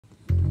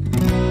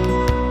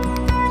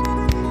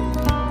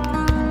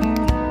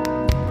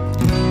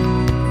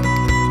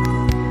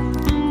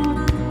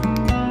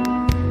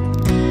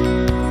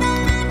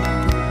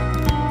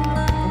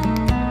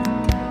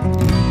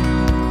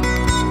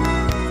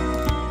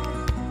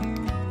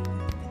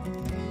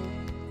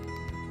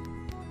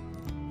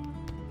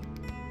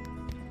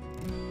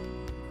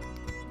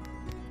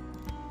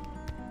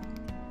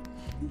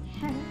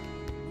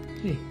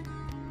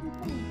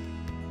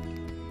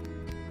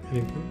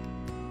Anything?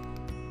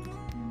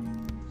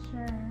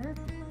 Sure.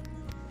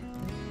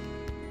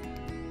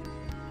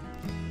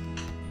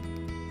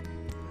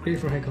 Great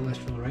for high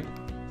cholesterol, right?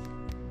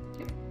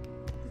 Yep.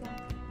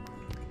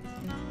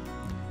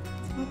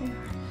 Okay.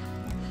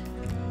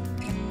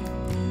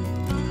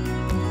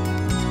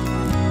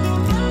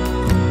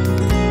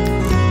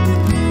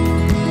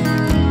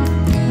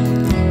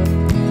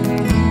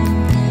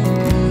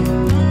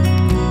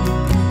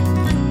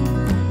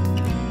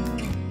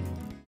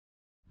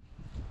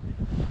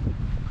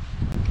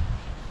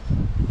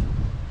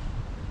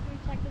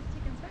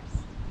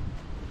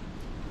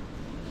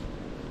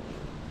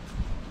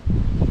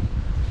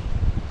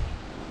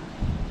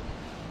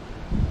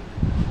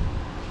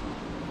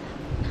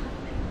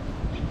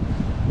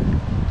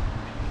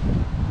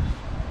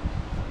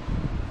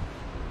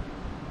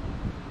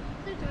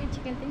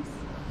 Chicken things.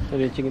 Are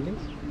there chicken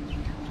things?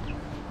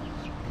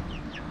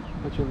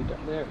 What's really dark?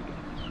 There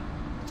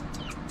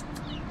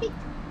we go.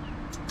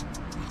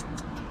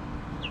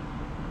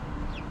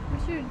 We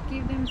should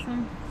give them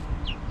some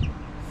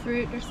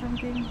fruit or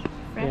something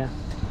fresh. Yeah.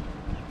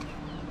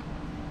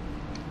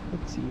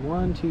 Let's see.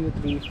 1, 2,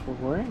 3,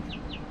 4.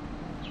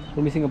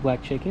 We're missing a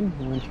black chicken.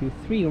 1, 2,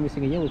 3. We're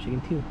missing a yellow chicken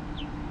too.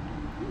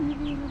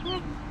 Maybe over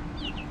there.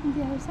 On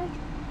the other side.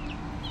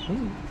 Hey,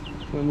 you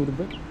want to move the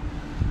brick?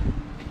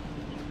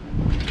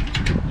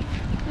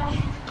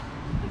 Right.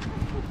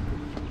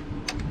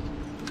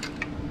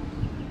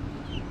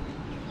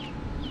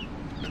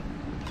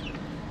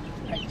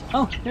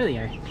 Oh, there they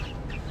are.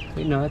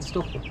 Wait, no, that's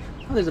still full.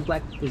 Oh, there's a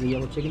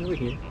yellow chicken over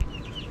here.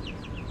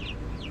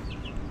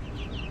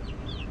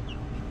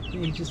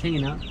 Yeah, he's just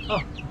hanging out.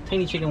 Oh,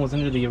 tiny chicken was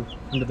under the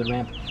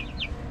ramp.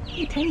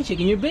 Hey, tiny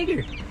chicken, you're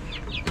bigger. She's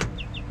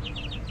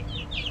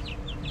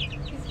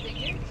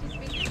bigger? She's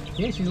bigger?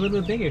 Yeah, she's a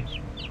little bit bigger.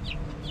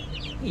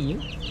 Hey, you.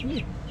 Come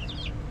here.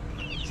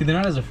 See, they're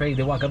not as afraid.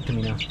 They walk up to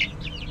me now.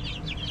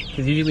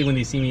 Because usually when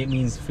they see me, it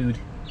means food.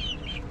 I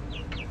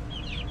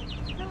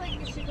feel like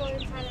we should go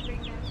inside and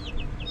bring them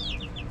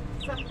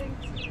something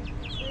so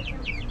they can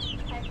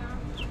hide out.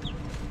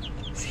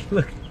 See,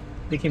 look.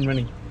 They came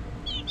running.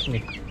 Come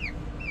here.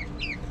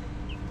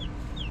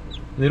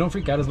 They don't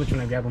freak out as much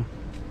when I grab them.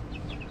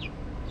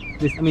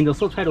 I mean, they'll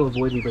still try to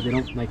avoid me, but they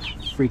don't, like,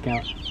 freak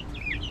out.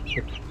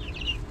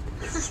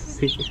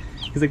 See?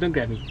 He's like, don't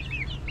grab me.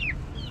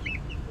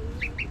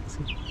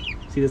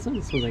 See this one?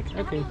 This one's like,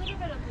 okay. I have a little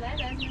bit of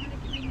lettuce. You want to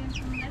give me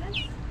some lettuce?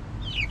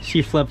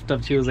 She flipped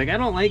up. She was like, I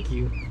don't like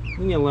you. Leave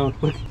me alone.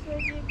 Look. Should I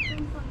give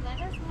them some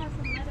lettuce? We have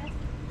some lettuce.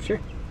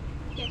 Sure.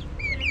 Okay.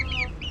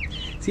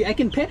 See, I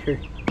can pet her.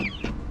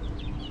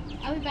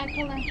 I'll be back.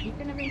 Hold on. You're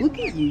gonna bring Look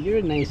some at you. You're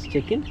a nice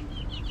chicken.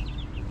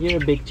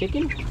 You're a big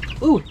chicken.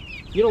 Ooh,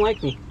 you don't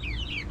like me.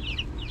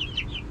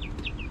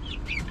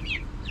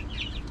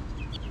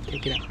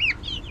 Take it out.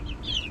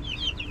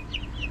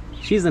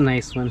 She's a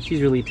nice one.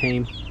 She's really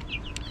tame.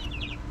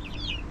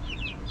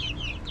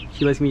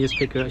 She lets me just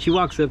pick her up. She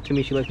walks up to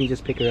me. She lets me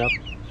just pick her up.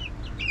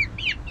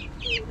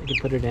 I can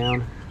put her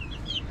down.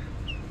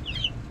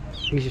 I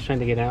think she's trying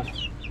to get out.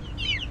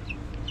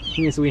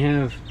 Okay, so we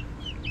have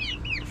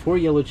 4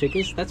 yellow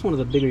chickens. That's one of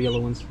the bigger yellow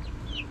ones.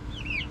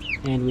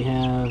 And we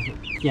have,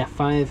 yeah,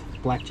 5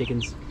 black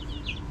chickens.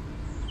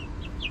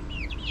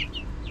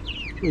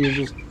 You're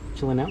just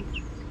chilling out.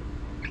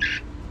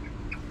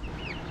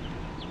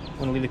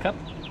 Want to leave the cup?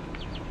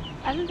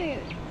 I don't think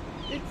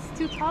it's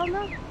too tall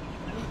enough.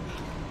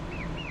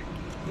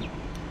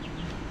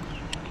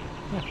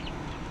 Yeah.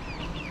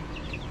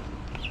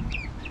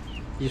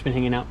 You've just been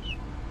hanging out.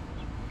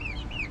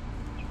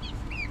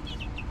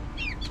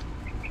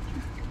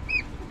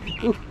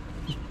 Ooh,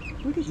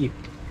 look at you.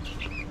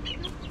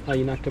 Oh,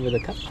 you knocked over the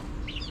cup?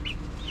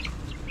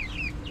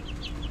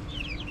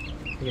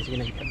 I guess you're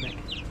gonna have to cut back.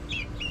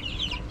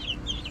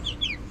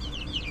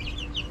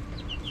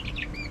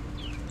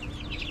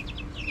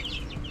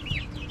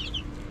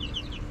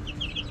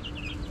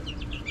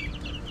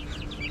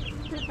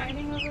 They're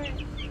fighting over it.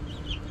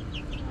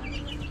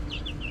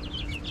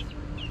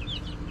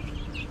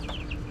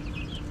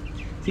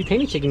 See,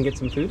 tiny chicken get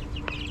some food.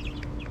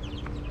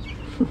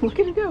 Look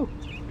at her go.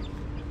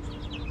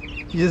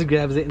 She just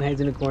grabs it and hides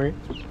in a corner.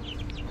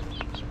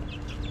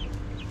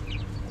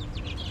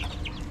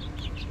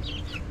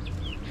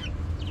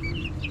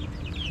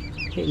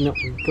 Hey, no,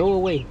 go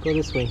away. Go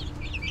this way.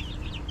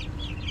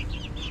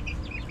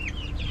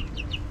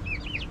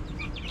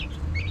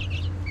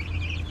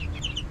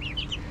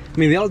 I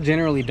mean, they all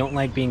generally don't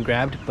like being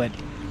grabbed, but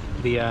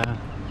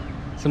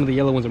some of the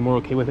yellow ones are more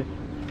okay with it.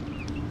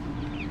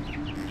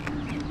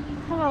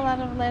 I have a lot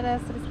of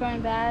lettuce that is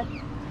going bad.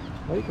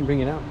 Well, you can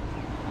bring it out.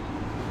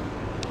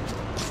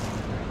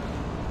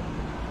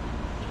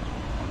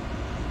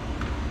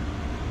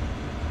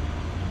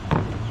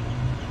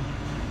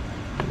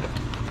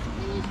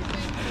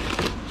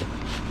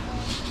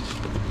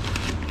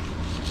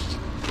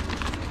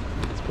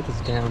 Let's put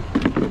this down.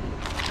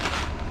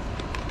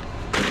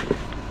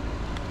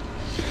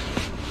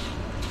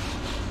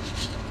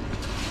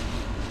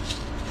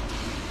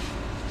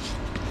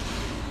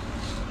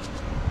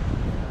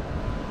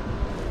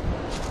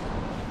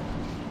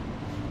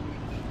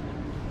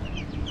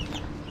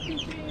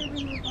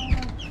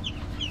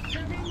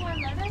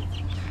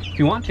 If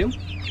you want to. I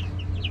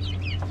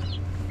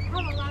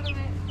have a lot of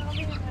it. I'll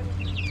be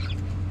everything.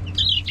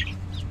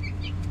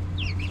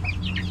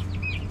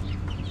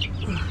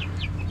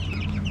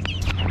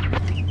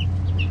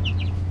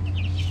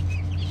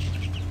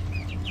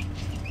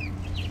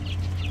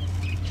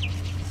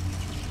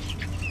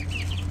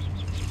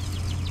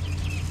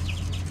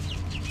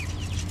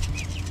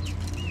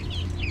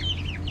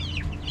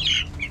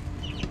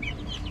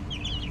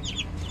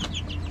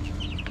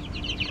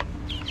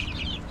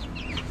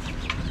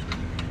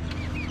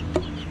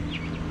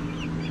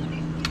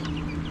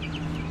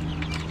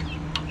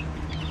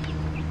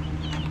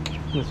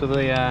 So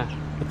the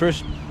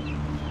first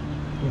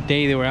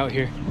day they were out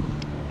here,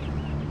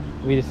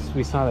 we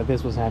saw that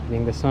this was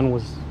happening. The sun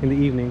was in the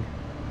evening.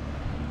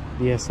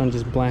 The sun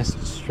just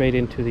blasts straight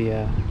into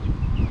the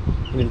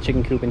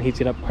chicken coop and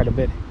heats it up quite a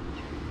bit.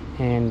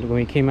 And when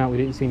we came out, we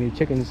didn't see any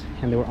chickens,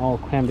 and they were all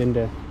crammed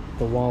into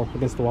the wall,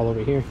 against the wall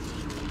over here.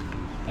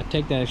 I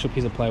take that extra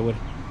piece of plywood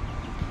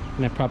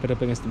and I prop it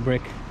up against the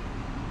brick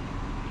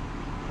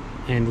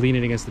and lean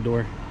it against the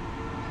door.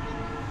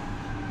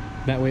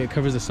 That way it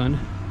covers the sun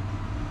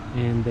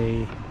and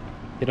they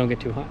don't get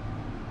too hot.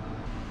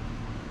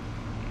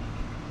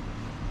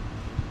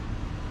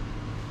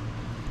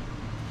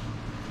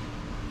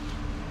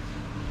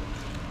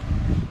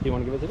 Do you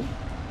want to give it to them?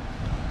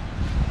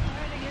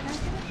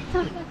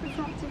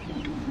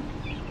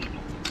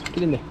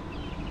 Get in there.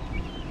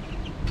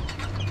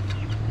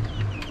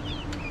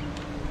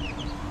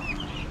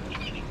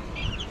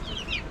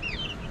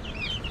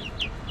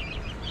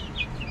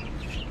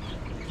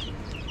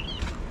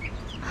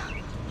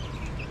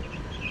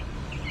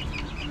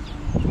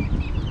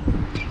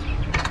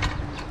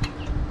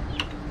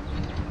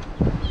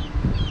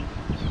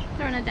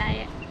 They're on a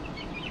diet.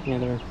 Yeah,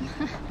 they're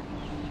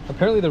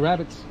apparently the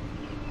rabbits.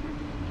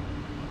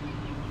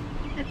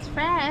 It's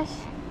fresh.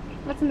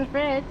 What's in the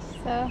fridge?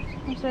 So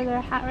I'm sure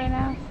they're hot right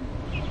now.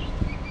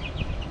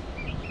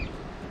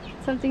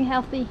 Something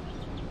healthy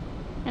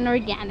and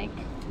organic.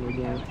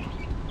 Organic.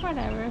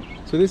 Whatever.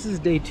 So this is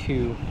day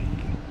 2.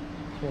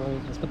 So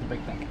let's put the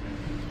brake back.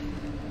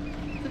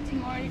 So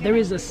tomorrow There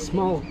is a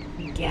small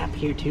gap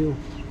here too.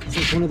 This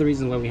is one of the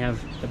reasons why we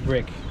have the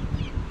brick.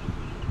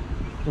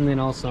 And then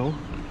also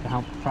to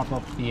help prop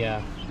up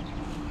the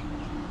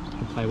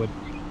plywood.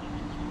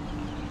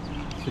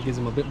 So it gives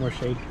them a bit more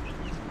shade.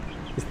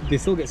 They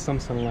still get some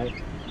sunlight.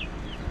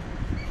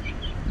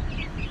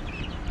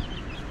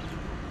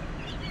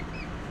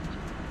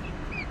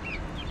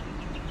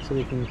 So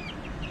they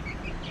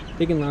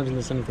can lounge in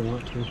the sun if they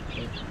want to.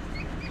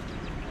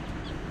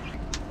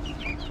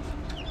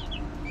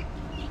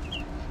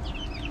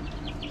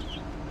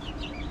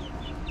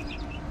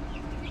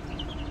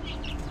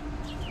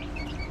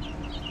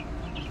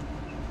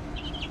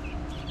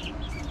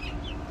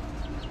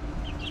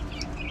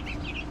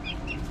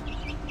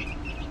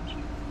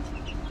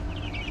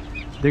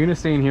 They're gonna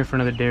stay in here for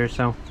another day or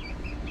so.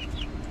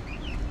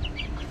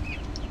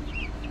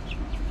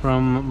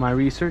 From my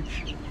research,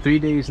 3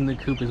 days in the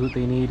coop is what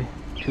they need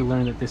to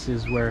learn that this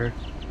is where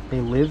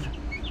they live.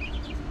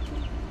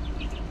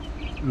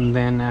 And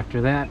then after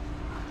that,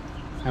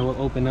 I'll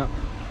open up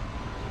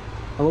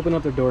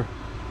their door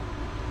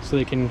so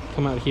they can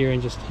come out here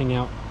and just hang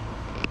out.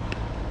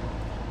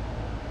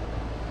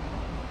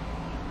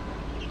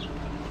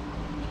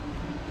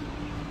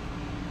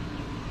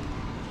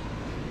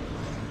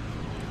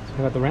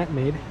 I got the ramp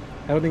made.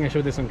 I don't think I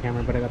showed this on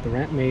camera, but I got the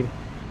ramp made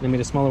and I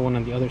made a smaller one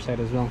on the other side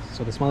as well,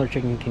 so the smaller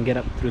chicken can get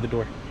up through the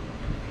door.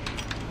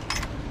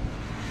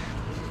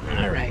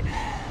 Alright.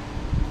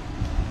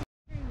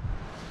 You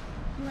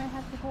might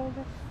have to hold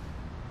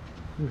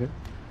it. Okay.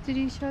 Did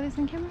you show this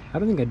on camera? I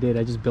don't think I did,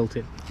 I just built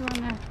it. Do you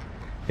wanna?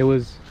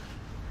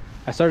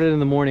 I started in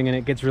the morning and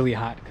it gets really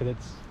hot because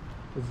it's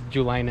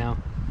July now.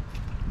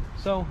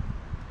 So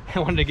I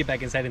wanted to get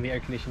back inside in the air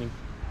conditioning.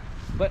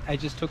 But I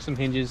just took some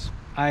hinges.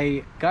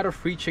 I got a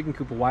free chicken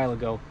coop a while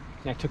ago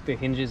and I took the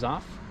hinges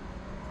off,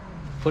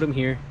 put them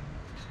here,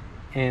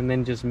 and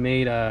then just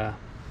made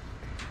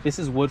this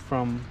is wood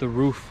from the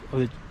roof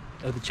of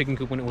the chicken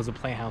coop when it was a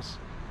playhouse.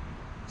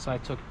 So I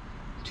took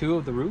 2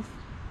 of the roof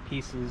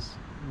pieces,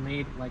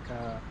 made like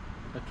a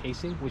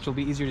casing, which will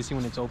be easier to see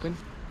when it's open,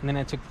 and then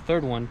I took the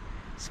 3rd one,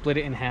 split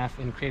it in half,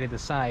 and created the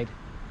side,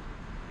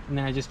 and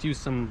then I just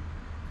used some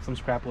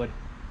scrap wood.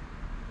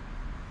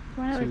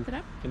 Do you want to lift it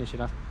up? Finish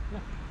it off. Yeah.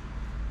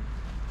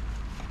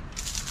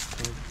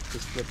 And it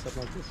just flips up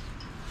like this.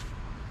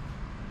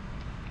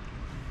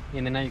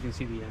 And then now you can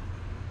see the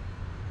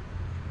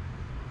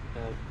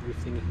roof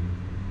thingy.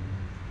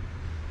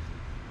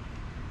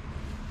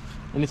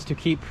 And it's to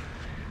keep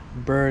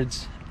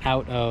birds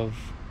out of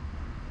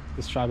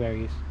the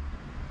strawberries,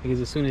 because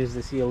as soon as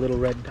they see a little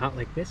red dot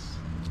like this,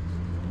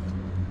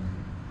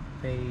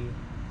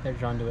 they're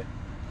drawn to it.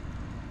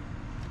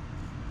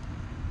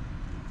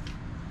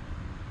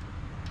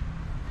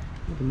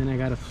 And then I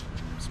got a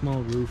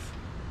small roof.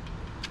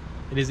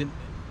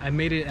 I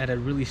made it at a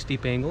really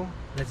steep angle.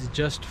 That's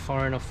just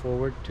far enough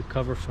forward to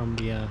cover from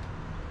the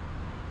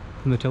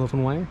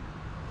telephone wire,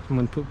 from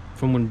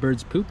when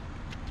birds poop.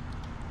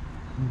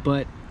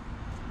 but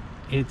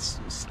it's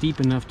steep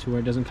enough to where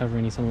it doesn't cover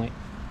any sunlight.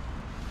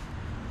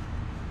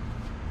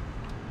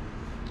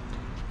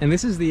 And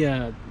this is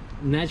the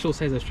natural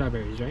size of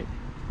strawberries, right?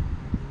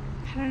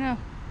 I don't know.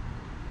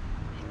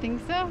 I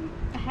think so.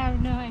 I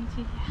have no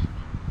idea.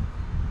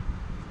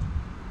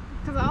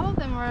 Because all of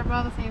them were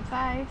about the same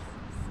size,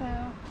 so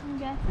I'm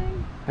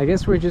guessing. I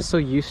guess we're just so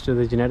used to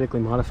the genetically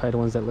modified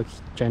ones that look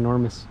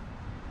ginormous.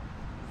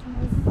 So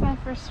this is my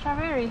first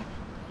strawberry.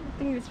 I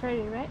think it's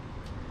ready, right?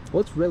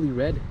 Well, it's really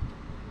red.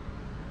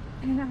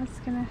 And now it's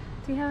gonna.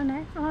 Do you have a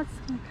knife? Oh, it's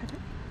gonna cut it.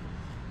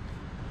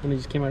 And it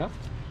just came right off?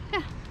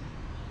 Yeah.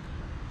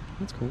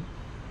 That's cool.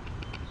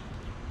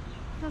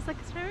 Smells like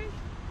a strawberry?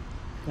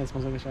 That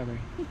smells like a strawberry.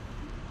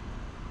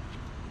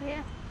 So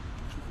yeah,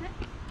 this is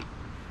it.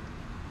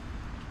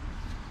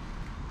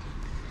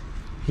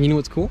 You know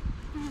what's cool?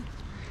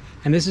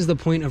 And this is the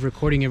point of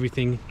recording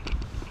everything.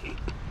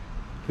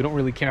 We don't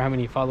really care how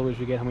many followers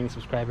we get, how many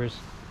subscribers.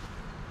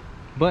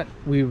 But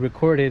we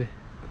recorded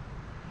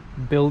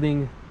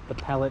building the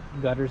pallet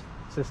gutter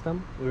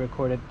system. We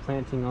recorded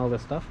planting all the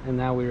stuff. And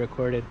now we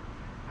recorded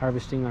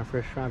harvesting our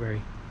first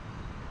strawberry.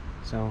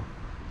 So.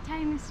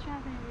 Tiny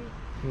strawberry.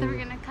 That we're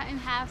gonna cut in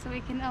half so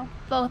we can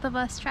both of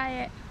us try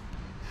it.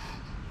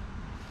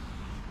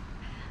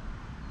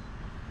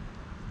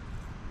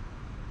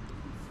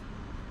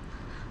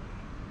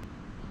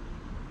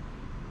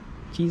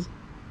 Cheese.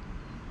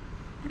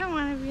 I don't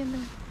want to be in the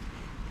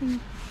thing.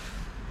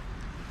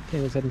 Okay,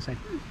 let's head inside.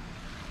 You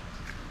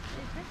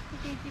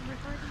can keep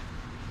recording.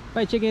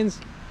 Bye, chickens.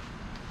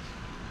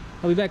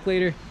 I'll be back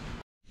later.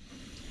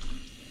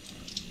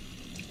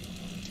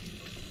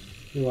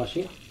 You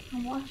washing it?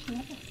 I'm washing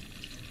it.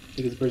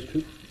 Because birds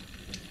poop?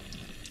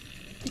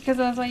 Because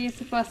that's what you're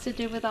supposed to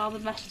do with all the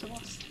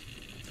vegetables.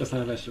 That's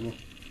not a vegetable.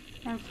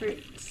 And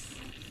fruits.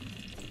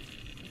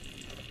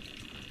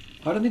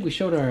 I don't think we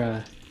showed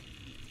our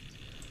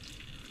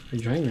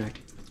drying rack.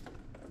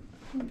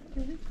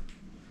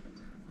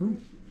 Oh,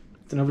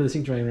 it's an over the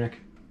sink drying rack.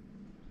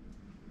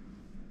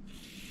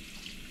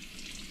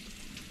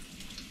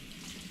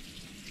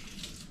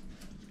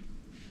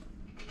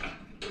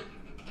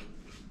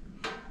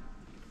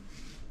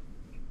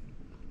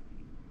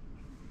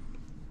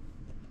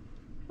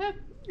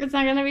 It's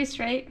not gonna be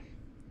straight.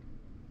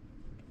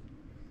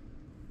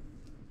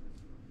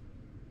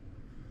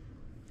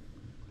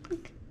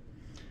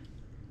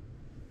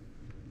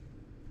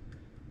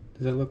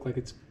 Does that look like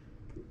it's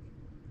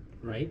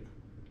right?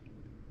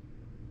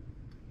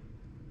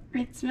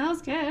 It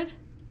smells good.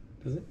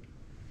 Does it?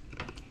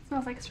 It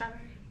smells like strawberry.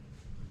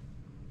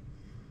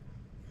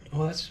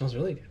 Oh, that smells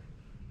really good.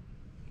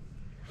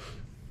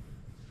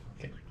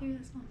 Okay. Give me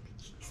this one.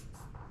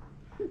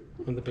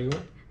 Want the bigger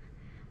one?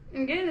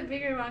 I'm getting the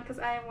bigger one because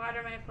I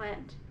water my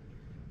plant.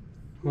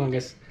 Well, I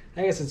guess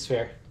it's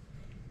fair.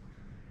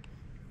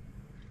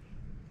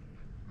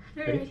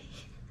 Ready?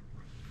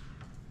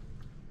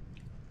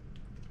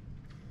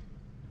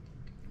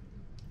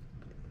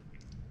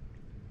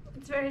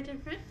 It's very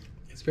different.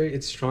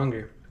 It's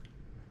stronger.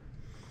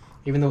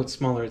 Even though it's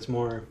smaller, it's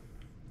more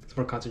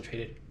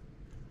concentrated.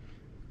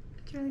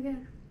 It's really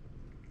good.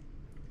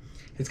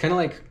 It's kind of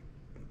like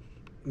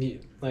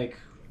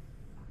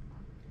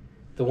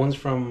the ones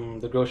from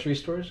the grocery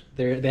stores.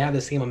 They have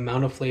the same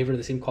amount of flavor,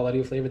 the same quality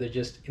of flavor. They're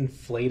just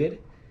inflated,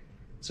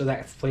 so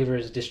that flavor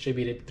is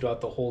distributed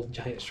throughout the whole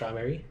giant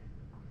strawberry.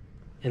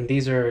 And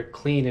these are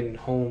clean and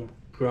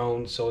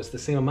homegrown, so it's the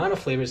same amount of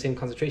flavor, same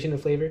concentration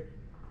of flavor,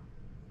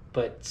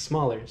 but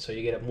smaller, so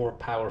you get a more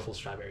powerful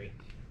strawberry.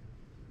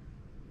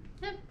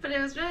 Yep, but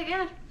it was really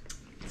good.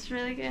 It's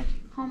really good.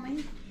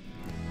 Homemade.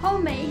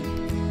 Homemade.